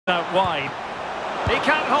out wide. He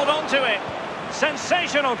can't hold on to it.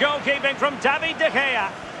 Sensational goalkeeping from David De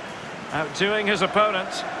Gea. Outdoing his opponent.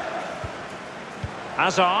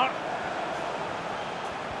 Hazard.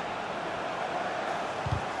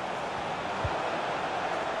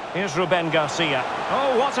 Here's Ruben Garcia.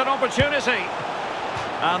 Oh, what an opportunity.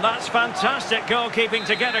 And that's fantastic goalkeeping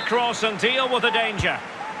to get across and deal with the danger.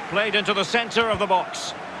 Played into the centre of the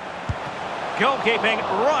box. Goalkeeping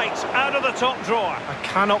right out of the top drawer. I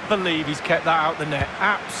cannot believe he's kept that out the net.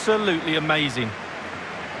 Absolutely amazing.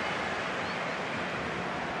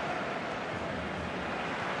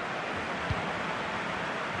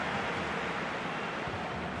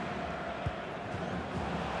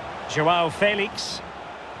 Joao Felix.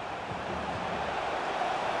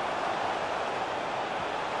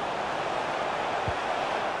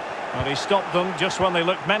 And he stopped them just when they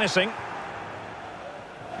looked menacing.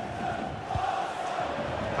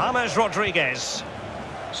 James Rodriguez.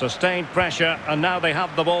 Sustained pressure, and now they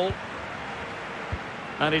have the ball.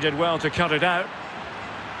 And he did well to cut it out.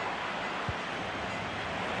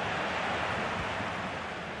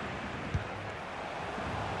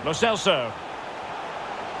 Lo Celso.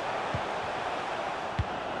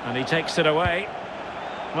 And he takes it away.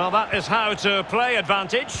 Well, that is how to play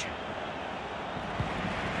advantage.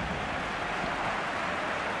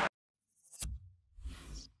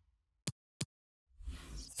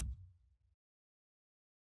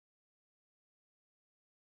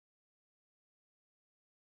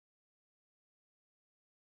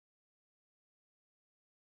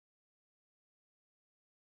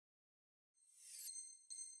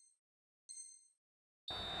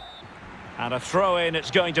 And a throw-in it's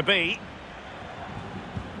going to be.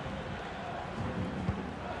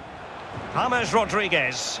 James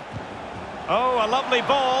Rodriguez. Oh, a lovely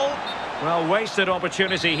ball. Well, wasted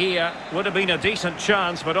opportunity here. Would have been a decent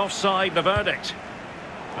chance, but offside the verdict.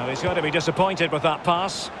 Well, he's going to be disappointed with that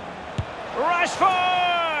pass.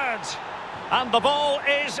 Rashford! And the ball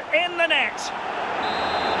is in the net.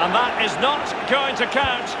 And that is not going to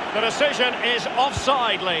count. The decision is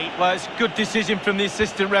offside, Lee. Well, it's a good decision from the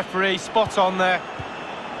assistant referee. Spot on there.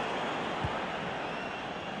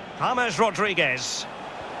 James Rodriguez.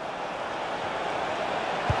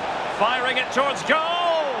 Firing it towards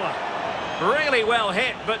goal. Really well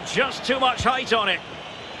hit, but just too much height on it.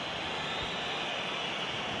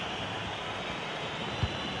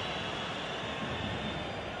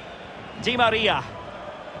 Di Maria.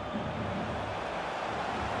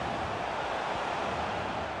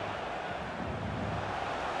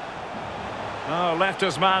 Oh, left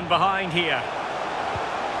his man behind here.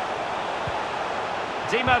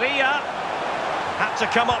 Di Maria had to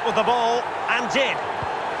come up with the ball and did.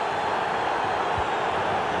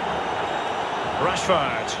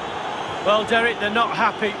 Rashford. Well, Derek, they're not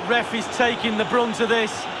happy. Ref is taking the brunt of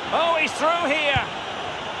this. Oh, he's through here.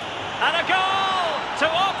 And a goal to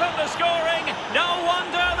open the scoring. No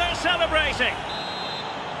wonder they're celebrating.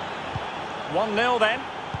 1-0 then.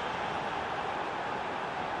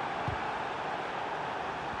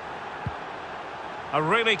 A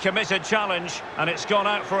really committed challenge, and it's gone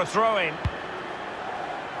out for a throw-in.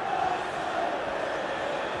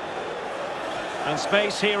 And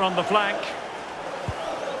space here on the flank.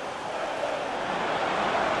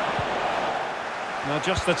 Well,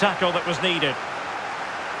 just the tackle that was needed.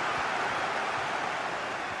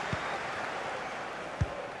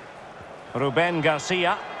 Ruben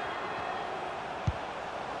Garcia.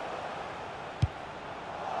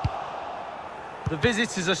 The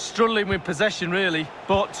visitors are struggling with possession, really,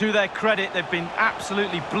 but to their credit, they've been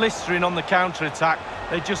absolutely blistering on the counter-attack.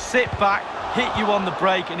 They just sit back, hit you on the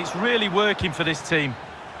break, and it's really working for this team.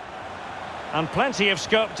 And plenty of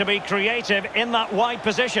scope to be creative in that wide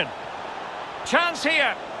position. Chance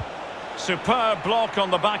here. Superb block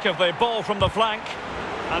on the back of the ball from the flank.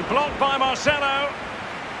 And blocked by Marcelo.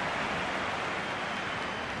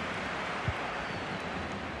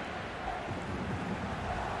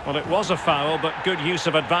 Well, it was a foul, but good use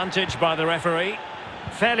of advantage by the referee.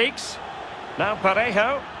 Felix. Now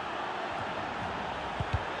Parejo.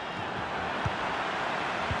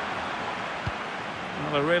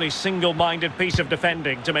 Well, a really single-minded piece of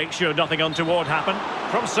defending to make sure nothing untoward happened.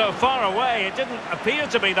 From so far away, it didn't appear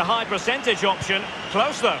to be the high percentage option.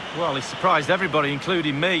 Close, though. Well, he surprised everybody,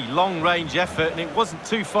 including me. Long-range effort, and it wasn't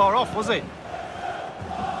too far off, was it?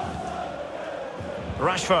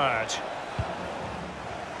 Rashford.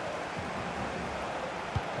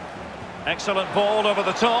 Excellent ball over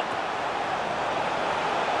the top.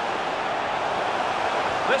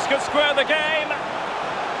 This could square the game.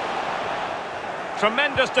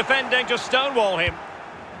 Tremendous defending to stonewall him.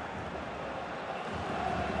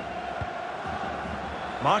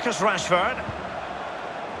 Marcus Rashford.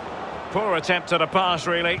 Poor attempt at a pass,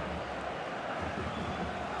 really.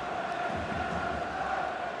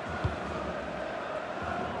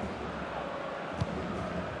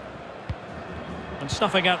 And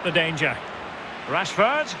snuffing out the danger.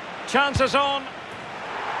 Rashford, chances on.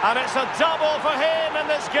 And it's a double for him in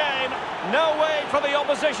this game. No way for the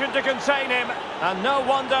opposition to contain him. And no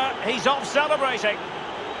wonder he's off celebrating.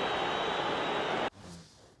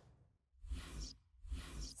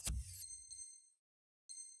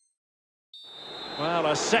 Well,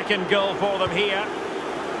 a second goal for them here.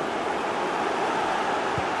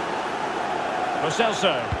 Lo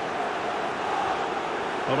Celso.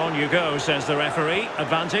 Well, on you go, says the referee.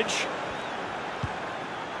 Advantage.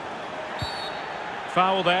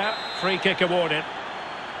 Foul there. Free kick awarded.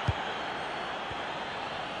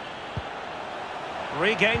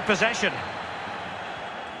 Regained possession.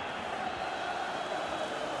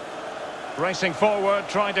 Racing forward,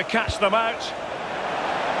 trying to catch them out.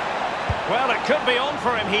 Well, it could be on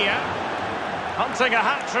for him here. Hunting a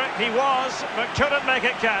hat-trick, he was, but couldn't make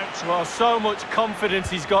it count. Well, so much confidence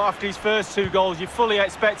he's got after his first two goals. You fully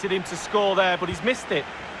expected him to score there, but he's missed it.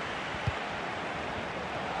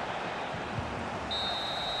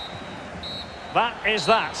 That is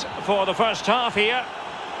that for the first half here.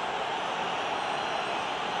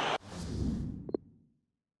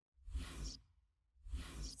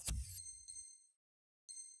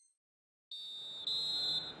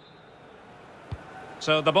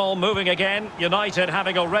 So the ball moving again. United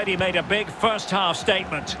having already made a big first half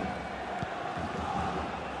statement.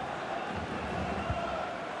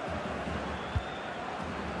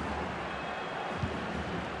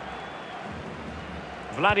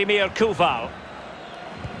 Vladimir Koval.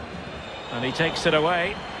 And he takes it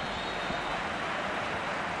away.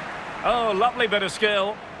 Oh, lovely bit of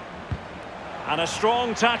skill. And a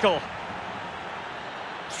strong tackle.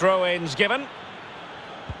 Throw-ins given.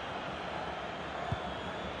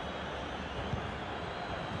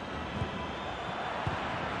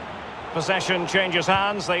 Possession changes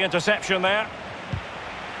hands, the interception there.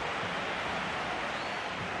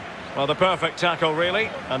 Well, the perfect tackle, really.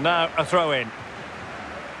 And now a throw-in.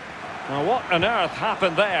 Now, what on earth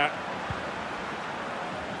happened there?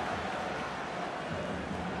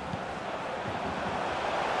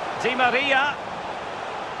 Di Maria.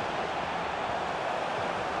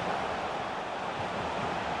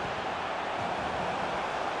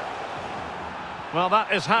 Well,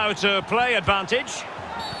 that is how to play advantage.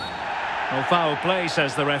 No foul play,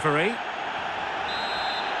 says the referee.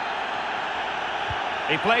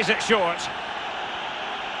 He plays it short.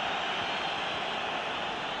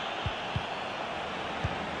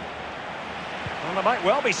 Well, there might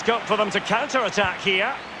well be scope for them to counter-attack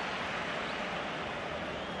here.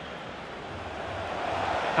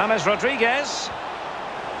 James Rodriguez.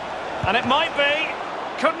 And it might be.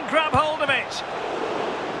 Couldn't grab hold of it.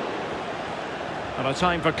 And a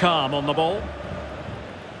time for calm on the ball.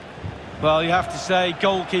 Well, you have to say,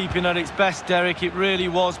 goalkeeping at its best, Derek. It really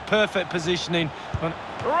was perfect positioning.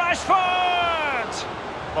 Rashford!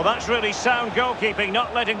 Well, that's really sound goalkeeping,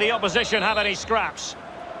 not letting the opposition have any scraps.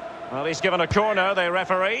 Well, he's given a corner, the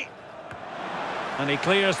referee. And he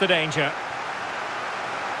clears the danger.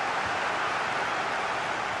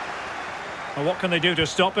 Well, what can they do to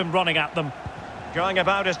stop him running at them? Going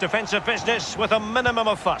about his defensive business with a minimum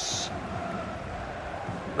of fuss.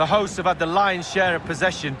 The hosts have had the lion's share of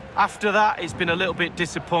possession. After that, it's been a little bit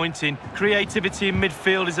disappointing. Creativity in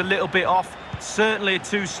midfield is a little bit off. Certainly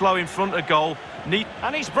too slow in front of goal.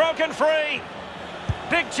 And he's broken free.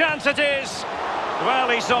 Big chance it is. Well,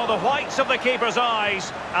 he saw the whites of the keeper's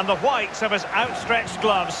eyes and the whites of his outstretched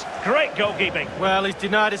gloves. Great goalkeeping. Well, he's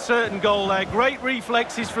denied a certain goal there. Great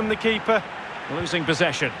reflexes from the keeper. Losing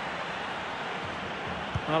possession.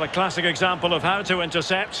 Well, a classic example of how to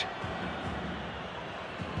intercept.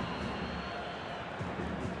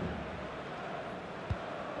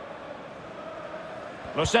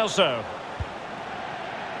 Lo Celso.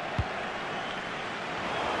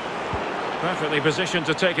 Perfectly positioned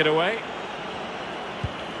to take it away.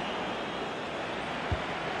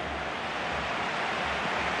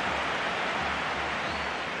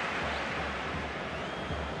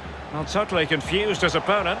 Well, totally confused his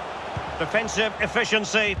opponent. Defensive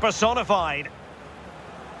efficiency personified.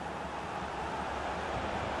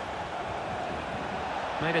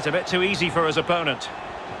 Made it a bit too easy for his opponent.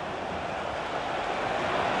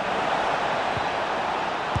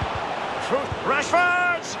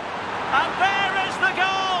 Rashford! And there is the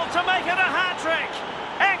goal to make it a hat-trick.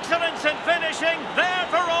 Excellence in finishing, there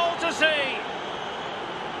for all to see.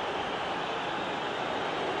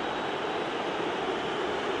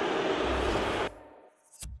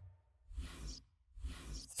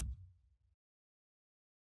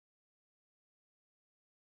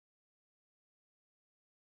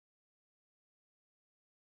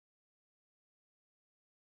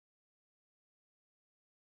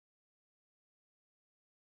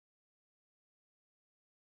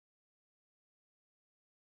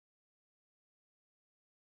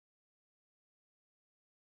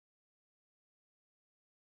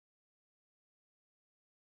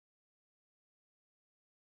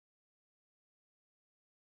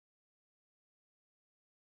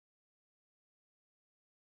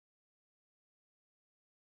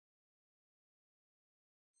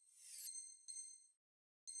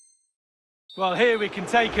 Well, here we can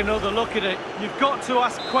take another look at it. You've got to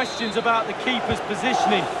ask questions about the keeper's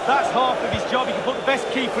positioning. That's half of his job. He can put the best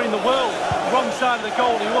keeper in the world wrong side of the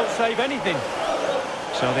goal. He won't save anything.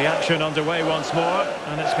 So the action underway once more,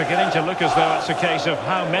 and it's beginning to look as though it's a case of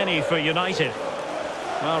how many for United.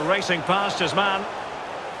 Well, racing past his man.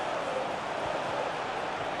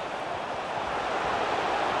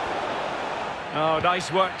 Oh,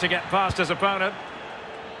 nice work to get past his opponent.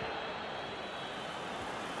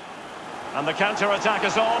 And the counter-attack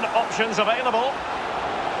is on, options available.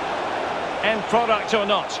 End product or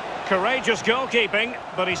not. Courageous goalkeeping,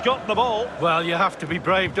 but he's got the ball. Well, you have to be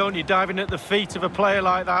brave, don't you, diving at the feet of a player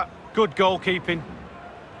like that. Good goalkeeping.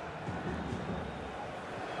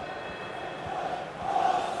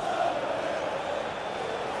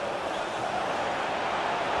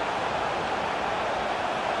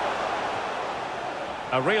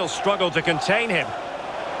 A real struggle to contain him.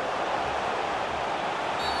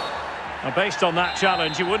 And based on that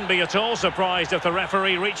challenge, you wouldn't be at all surprised if the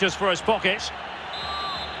referee reaches for his pocket.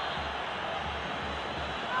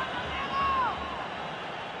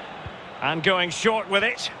 And going short with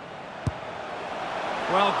it.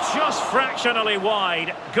 Well, just fractionally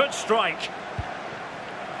wide. Good strike.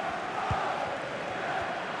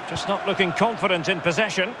 Just not looking confident in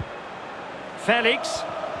possession. Felix.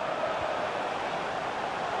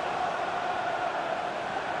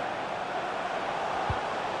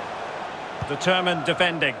 Determined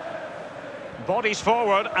defending. Bodies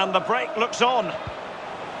forward and the break looks on.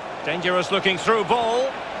 Dangerous looking through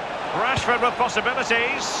ball. Rashford with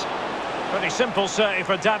possibilities. Pretty simple save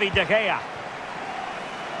for David De Gea.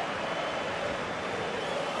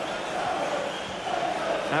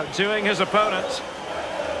 Outdoing his opponent.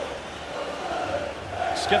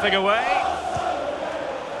 Skipping away.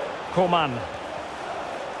 Coman.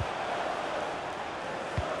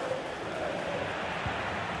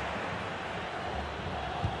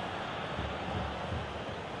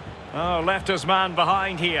 Oh, left his man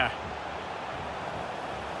behind here.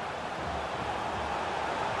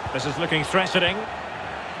 This is looking threatening.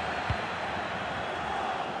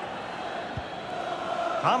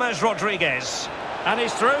 James Rodriguez. And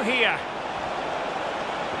he's through here.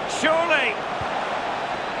 Surely.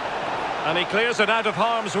 And he clears it out of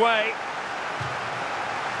harm's way.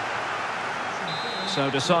 So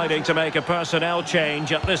deciding to make a personnel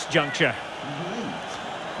change at this juncture.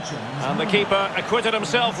 And the keeper acquitted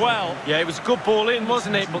himself well. Yeah, it was a good ball in,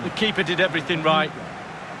 wasn't it? But the keeper did everything right.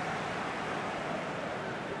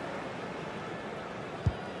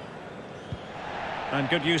 And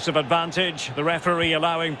good use of advantage. The referee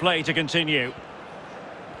allowing play to continue.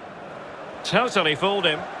 Totally fooled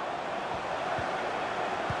him.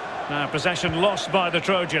 Now possession lost by the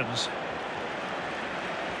Trojans.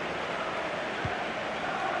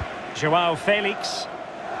 Joao Felix.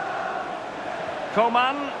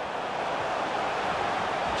 Coman.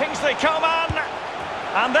 Kingsley Coman.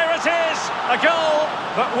 And there it is, a goal.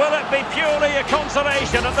 But will it be purely a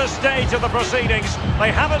consolation at this stage of the proceedings?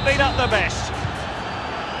 They haven't been at their best.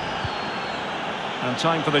 And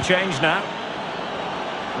time for the change now.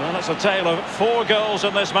 Well, it's a tale of 4 goals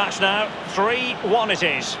in this match now. 3-1 it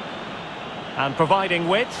is. And providing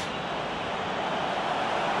width.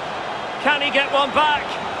 Can he get one back?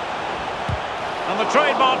 And the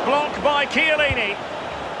trademark block by Chiellini.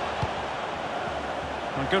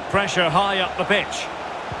 And good pressure high up the pitch.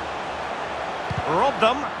 Robbed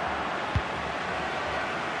them.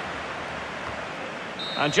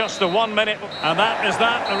 And just the 1 minute. And that is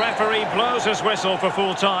that. The referee blows his whistle for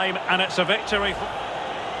full time. And it's a victory.